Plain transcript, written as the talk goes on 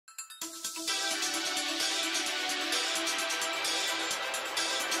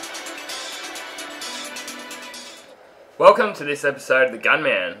Welcome to this episode of the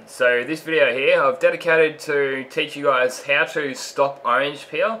Gunman. So this video here I've dedicated to teach you guys how to stop orange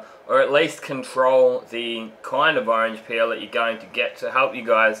peel, or at least control the kind of orange peel that you're going to get to help you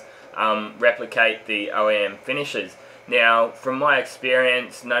guys replicate the OEM finishes. Now, from my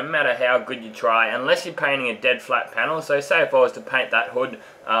experience, no matter how good you try, unless you're painting a dead flat panel, so say if I was to paint that hood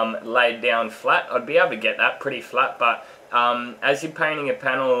laid down flat, I'd be able to get that pretty flat, but as you're painting a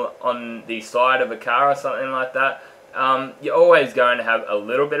panel on the side of a car or something like that, you're always going to have a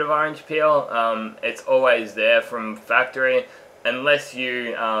little bit of orange peel. It's always there from factory, unless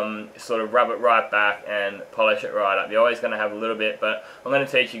you sort of rub it right back and polish it right up. You're always going to have a little bit, but I'm going to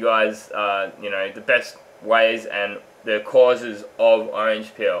teach you guys the best ways and the causes of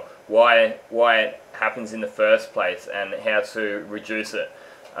orange peel, why it happens in the first place, and how to reduce it.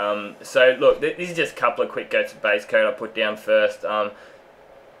 So look, this is just a couple of quick goes to base coat I put down first.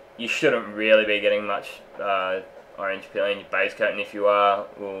 You shouldn't really be getting much orange peel in your base coat, and if you are,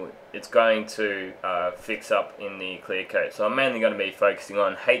 well, it's going to fix up in the clear coat. So I'm mainly going to be focusing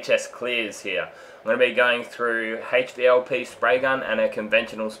on HS clears here. I'm going to be going through HVLP spray gun and a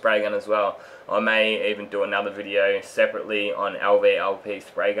conventional spray gun as well. I may even do another video separately on LVLP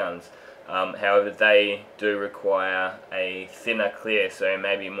spray guns. However, they do require a thinner clear, so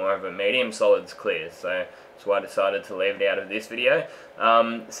maybe more of a medium solids clear. So that's why I decided to leave it out of this video.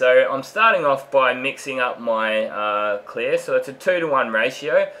 So I'm starting off by mixing up my clear. So it's a 2-to-1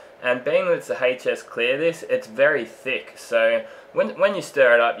 ratio, and being that it's a HS clear, it's very thick. So when you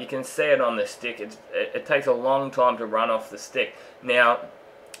stir it up, you can see it on the stick. It takes a long time to run off the stick. Now,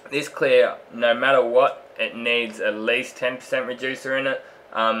 this clear, no matter what, it needs at least 10% reducer in it.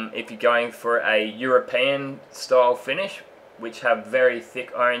 If you're going for a European style finish, which have very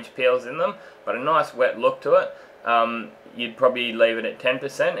thick orange peels in them, but a nice wet look to it, you'd probably leave it at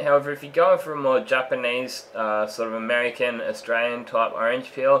 10%. However, if you're going for a more Japanese, sort of American, Australian type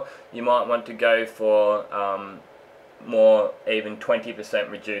orange peel, you might want to go for more even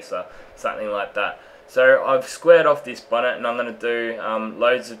 20% reducer, something like that. So I've squared off this bonnet, and I'm going to do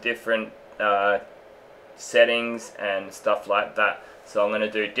loads of different settings and stuff like that. So I'm going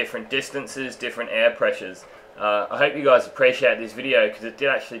to do different distances, different air pressures. I hope you guys appreciate this video, because it did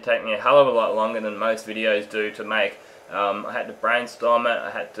actually take me a hell of a lot longer than most videos do to make. I had to brainstorm it.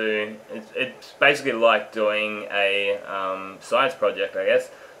 It's basically like doing a science project, I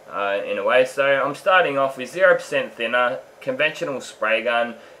guess, in a way. So I'm starting off with 0% thinner, conventional spray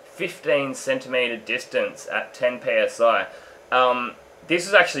gun, 15 centimeter distance at 10 psi. This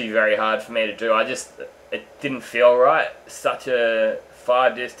was actually very hard for me to do. It didn't feel right. Such a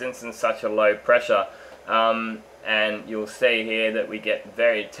far distance and such a low pressure. And you'll see here that we get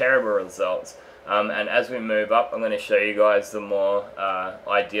very terrible results. And as we move up, I'm going to show you guys the more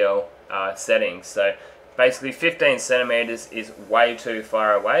ideal settings. So basically 15 centimeters is way too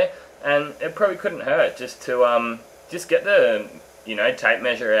far away, and it probably couldn't hurt just to just get the tape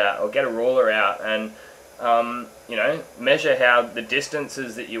measure out, or get a ruler out, and measure how the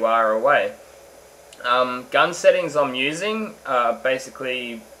distances that you are away. Gun settings I'm using,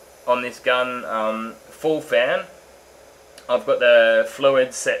 basically on this gun, full fan. I've got the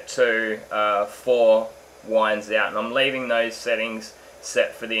fluid set to 4 winds out, and I'm leaving those settings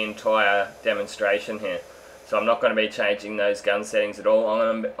set for the entire demonstration here. So I'm not going to be changing those gun settings at all. All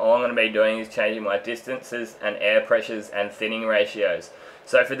I'm going to be doing is changing my distances and air pressures and thinning ratios.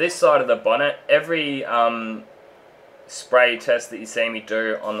 So for this side of the bonnet, every spray test that you see me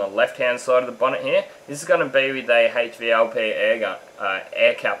do on the left hand side of the bonnet here, this is going to be with a HVLP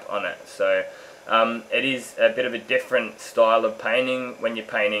air cap on it. So it is a bit of a different style of painting. When you're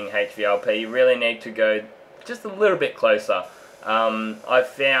painting HVLP, you really need to go just a little bit closer. I've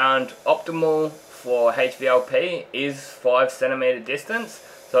found optimal for HVLP is 5 centimeter distance,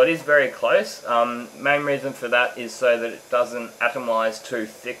 so it is very close. Main reason for that is so that it doesn't atomize too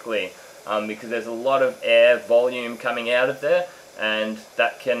thickly, because there's a lot of air volume coming out of there, and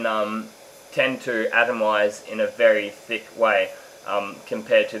that can tend to atomize in a very thick way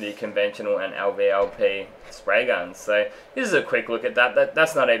compared to the conventional and LVLP spray guns. So this is a quick look at that.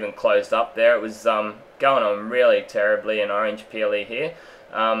 That's not even closed up there. It was going on really terribly in orange peely here.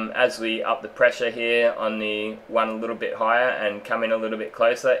 As we up the pressure here on the one a little bit higher and come in a little bit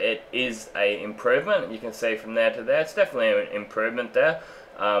closer, it is a improvement. You can see from there to there, it's definitely an improvement there.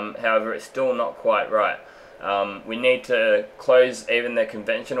 However, it's still not quite right. We need to close even the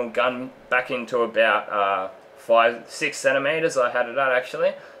conventional gun back into about 5-6 centimeters. I had it at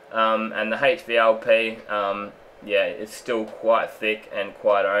actually, and the HVLP, yeah, it's still quite thick and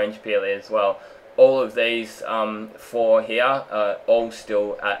quite orange peely as well. All of these 4 here are all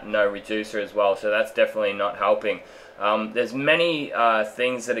still at no reducer as well, so that's definitely not helping. There's many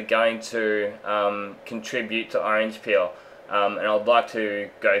things that are going to contribute to orange peel, and I'd like to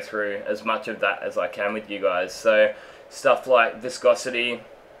go through as much of that as I can with you guys. So stuff like viscosity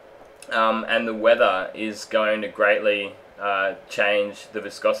and the weather is going to greatly change the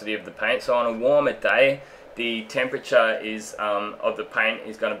viscosity of the paint. So on a warmer day, the temperature is of the paint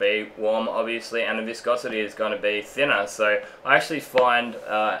is going to be warm, obviously, and the viscosity is going to be thinner. So I actually find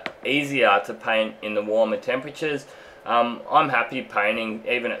easier to paint in the warmer temperatures. I'm happy painting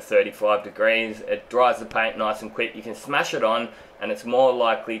even at 35 degrees. It dries the paint nice and quick. You can smash it on and it's more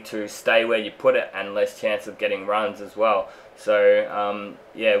likely to stay where you put it and less chance of getting runs as well. So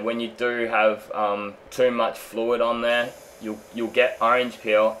yeah, when you do have too much fluid on there, you'll get orange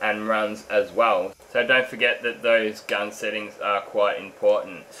peel and runs as well. So don't forget that those gun settings are quite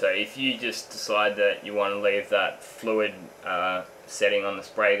important. So if you just decide that you want to leave that fluid setting on the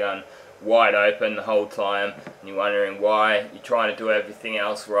spray gun wide open the whole time and you're wondering why, you're trying to do everything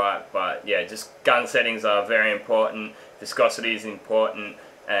else right, but yeah, just gun settings are very important, viscosity is important,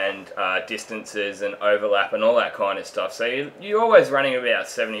 and distances and overlap and all that kind of stuff. So you're always running about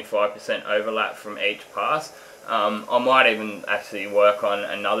 75% overlap from each pass. I might even actually work on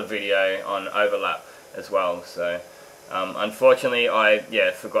another video on overlap as well. So unfortunately I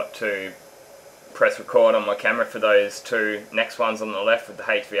forgot to press record on my camera for those two next ones on the left with the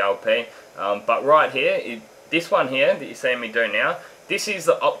HVLP, but right here, this one here that you're seeing me do now, this is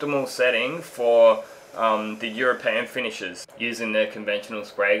the optimal setting for the European finishes using the conventional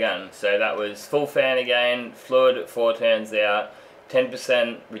spray gun. So that was full fan again, fluid at 4 turns out,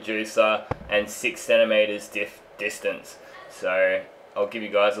 10% reducer, and 6 centimeters distance. So I'll give you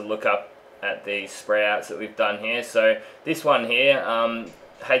guys a look up at the spray outs that we've done here. So this one here,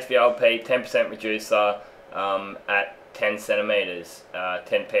 HVLP 10% reducer at 10 centimeters,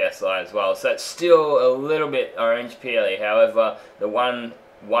 10 psi as well. So it's still a little bit orange peely. However, the one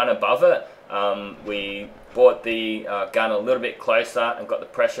above it, we brought the gun a little bit closer and got the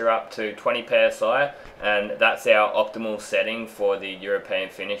pressure up to 20 psi, and that's our optimal setting for the European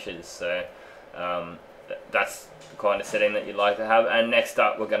finishes. So that's the kind of setting that you'd like to have. And next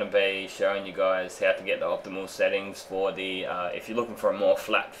up, we're going to be showing you guys how to get the optimal settings for the if you're looking for a more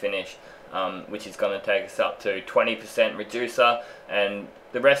flat finish, which is going to take us up to 20% reducer, and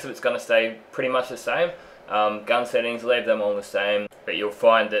the rest of it's going to stay pretty much the same. Gun settings, leave them all the same, but you'll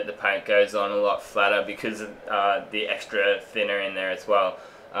find that the paint goes on a lot flatter because of the extra thinner in there as well.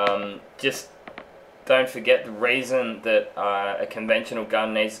 Just don't forget the reason that a conventional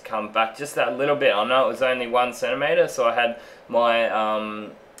gun needs to come back just that little bit. I know it was only 1 centimeter, so I had my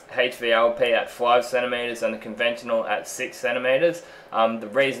HVLP at 5 centimeters and the conventional at 6 centimeters. The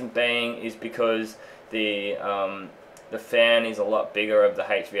reason being is because the fan is a lot bigger of the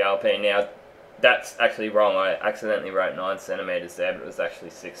HVLP. Now that's actually wrong. I accidentally wrote 9 centimeters there, but it was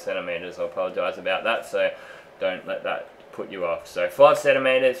actually 6 centimeters. I apologize about that, so don't let that put you off. So 5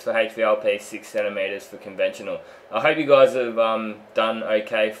 centimeters for HVLP, 6 centimeters for conventional. I hope you guys have done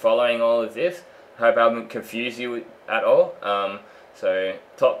okay following all of this. I hope I haven't confused you at all. So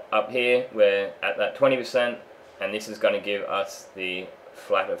top up here, we're at that 20%, and this is going to give us the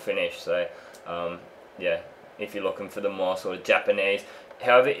flatter finish. So yeah, if you're looking for the more sort of Japanese.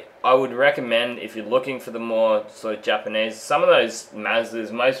 However, I would recommend, if you're looking for the more sort of Japanese, some of those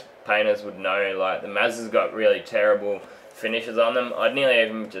Mazdas, most painters would know, like the Mazda's got really terrible finishes on them. I'd nearly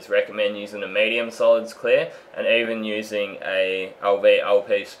even just recommend using a medium solids clear and even using a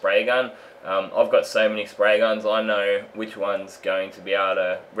LP spray gun. I've got so many spray guns, I know which one's going to be able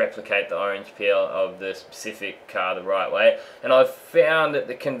to replicate the orange peel of the specific car the right way. And I've found that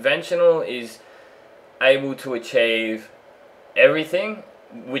the conventional is able to achieve everything,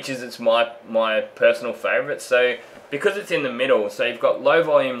 which is my personal favourite. So because it's in the middle, so you've got low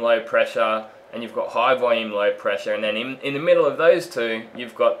volume, low pressure, and you've got high volume, low pressure, and then in the middle of those two,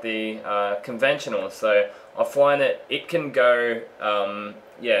 you've got the conventional. So I find that it can go,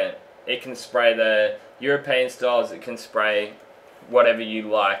 yeah, it can spray the European styles, it can spray whatever you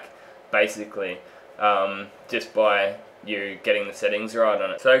like, basically, just by you getting the settings right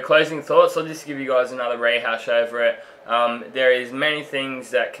on it. So closing thoughts, I'll just give you guys another rehash over it. There is many things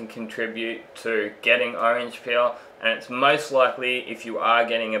that can contribute to getting orange peel, and it's most likely, if you are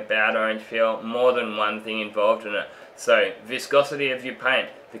getting a bad orange peel, more than one thing involved in it. So viscosity of your paint,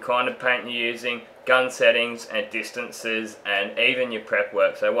 the kind of paint you're using, gun settings and distances, and even your prep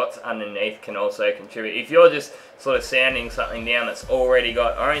work. So what's underneath can also contribute. If you're just sort of sanding something down that's already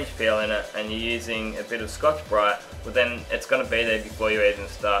got orange peel in it and you're using a bit of Scotch-Brite, well then it's going to be there before you even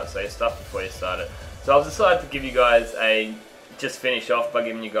start, so stop before you start it. So I've decided to give you guys just finish off by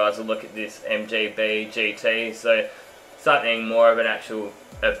giving you guys a look at this MGB GT. So something more of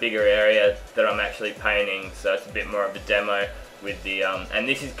a bigger area that I'm actually painting, so it's a bit more of a demo with the and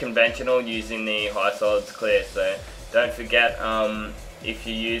this is conventional using the high solids clear, so don't forget if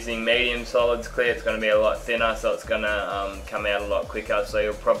you're using medium solids clear, it's going to be a lot thinner, so it's going to come out a lot quicker, so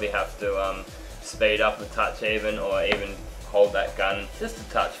you'll probably have to speed up a touch even, or even hold that gun just a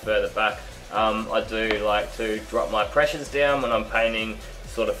touch further back. I do like to drop my pressures down when I'm painting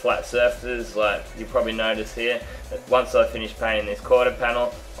sort of flat surfaces, like you probably notice here. Once I finish painting this quarter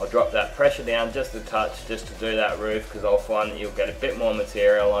panel, I'll drop that pressure down just a touch, just to do that roof, because I'll find that you'll get a bit more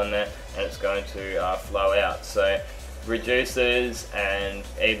material on there and it's going to flow out. So reducers and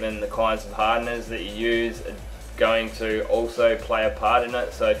even the kinds of hardeners that you use are going to also play a part in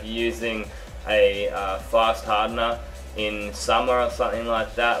it. So if you're using a fast hardener in summer or something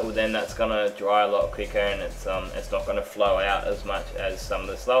like that, well then that's going to dry a lot quicker, and it's not going to flow out as much as some of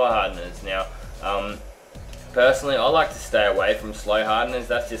the slower hardeners. Now personally, I like to stay away from slow hardeners,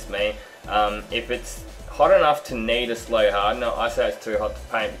 that's just me. If it's hot enough to need a slow hardener, I say it's too hot to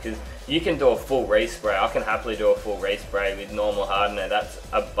paint, because you can do a full respray. I can happily do a full respray with normal hardener that's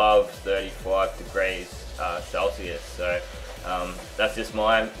above 35 degrees Celsius. So that's just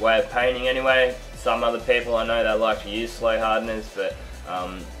my way of painting anyway. Some other people I know, they like to use slow hardeners, but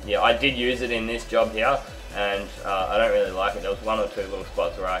yeah, I did use it in this job here, and I don't really like it. There was one or two little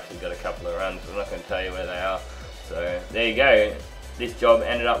spots where I actually got a couple of runs, but I'm not going to tell you where they are. So there you go. This job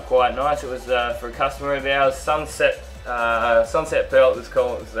ended up quite nice. It was for a customer of ours, Sunset Pearl it was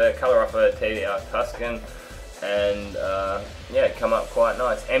called. It was the colour off a TDR Tuscan, and yeah, it come up quite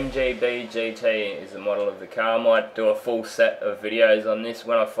nice. GT is the model of the car. I might do a full set of videos on this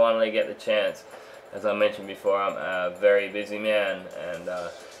when I finally get the chance. As I mentioned before, I'm a very busy man, and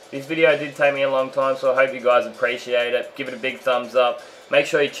this video did take me a long time, so I hope you guys appreciate it. Give it a big thumbs up. Make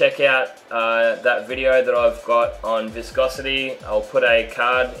sure you check out that video that I've got on viscosity. I'll put a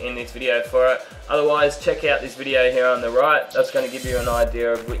card in this video for it. Otherwise, check out this video here on the right. That's going to give you an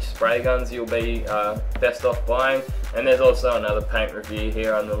idea of which spray guns you'll be best off buying. And there's also another paint review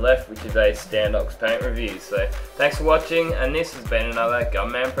here on the left, which is a Standox paint review. So thanks for watching, and this has been another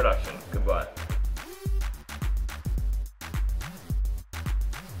Gunman production. Goodbye.